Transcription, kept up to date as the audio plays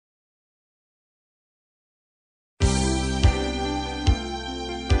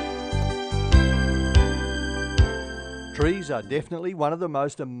Trees are definitely one of the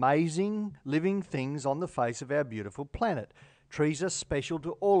most amazing living things on the face of our beautiful planet. Trees are special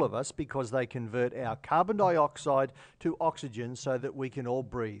to all of us because they convert our carbon dioxide to oxygen so that we can all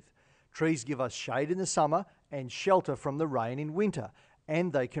breathe. Trees give us shade in the summer and shelter from the rain in winter,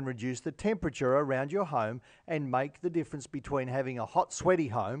 and they can reduce the temperature around your home and make the difference between having a hot, sweaty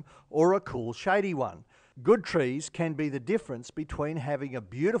home or a cool, shady one. Good trees can be the difference between having a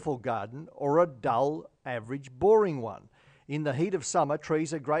beautiful garden or a dull, average, boring one. In the heat of summer,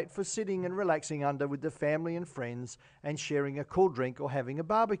 trees are great for sitting and relaxing under with the family and friends and sharing a cool drink or having a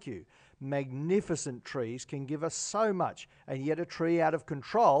barbecue. Magnificent trees can give us so much, and yet a tree out of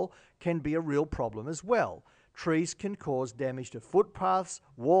control can be a real problem as well. Trees can cause damage to footpaths,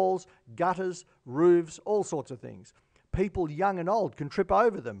 walls, gutters, roofs, all sorts of things. People young and old can trip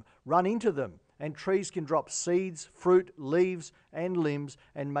over them, run into them, and trees can drop seeds, fruit, leaves and limbs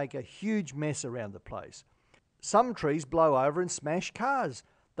and make a huge mess around the place. Some trees blow over and smash cars.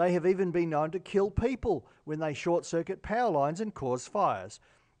 They have even been known to kill people when they short-circuit power lines and cause fires.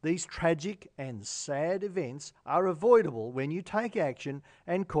 These tragic and sad events are avoidable when you take action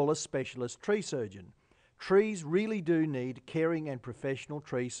and call a specialist tree surgeon. Trees really do need caring and professional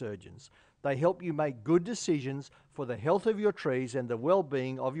tree surgeons. They help you make good decisions for the health of your trees and the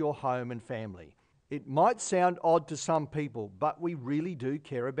well-being of your home and family. It might sound odd to some people, but we really do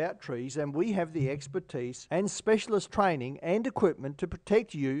care about trees, and we have the expertise and specialist training and equipment to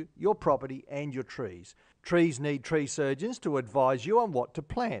protect you, your property and your trees. Trees need tree surgeons to advise you on what to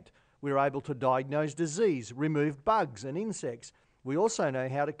plant. We're able to diagnose disease, remove bugs and insects. We also know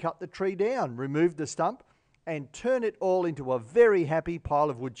how to cut the tree down, remove the stump, and turn it all into a very happy pile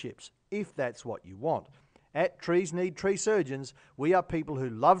of wood chips, if that's what you want. At Trees Need Tree Surgeons, we are people who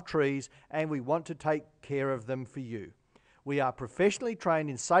love trees and we want to take care of them for you. We are professionally trained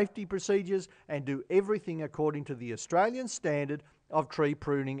in safety procedures and do everything according to the Australian standard of tree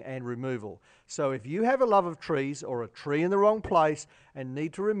pruning and removal. So if you have a love of trees or a tree in the wrong place and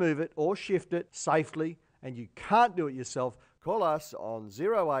need to remove it or shift it safely and you can't do it yourself, call us on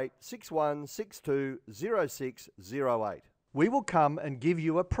 08 61 62 0608. We will come and give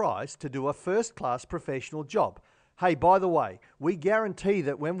you a price to do a first-class professional job. Hey, by the way, we guarantee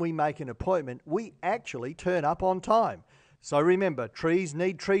that when we make an appointment, we actually turn up on time. So remember, trees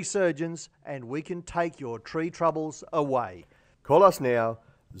need tree surgeons, and we can take your tree troubles away. Call us now,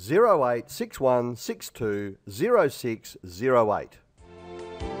 08 61 62 0608.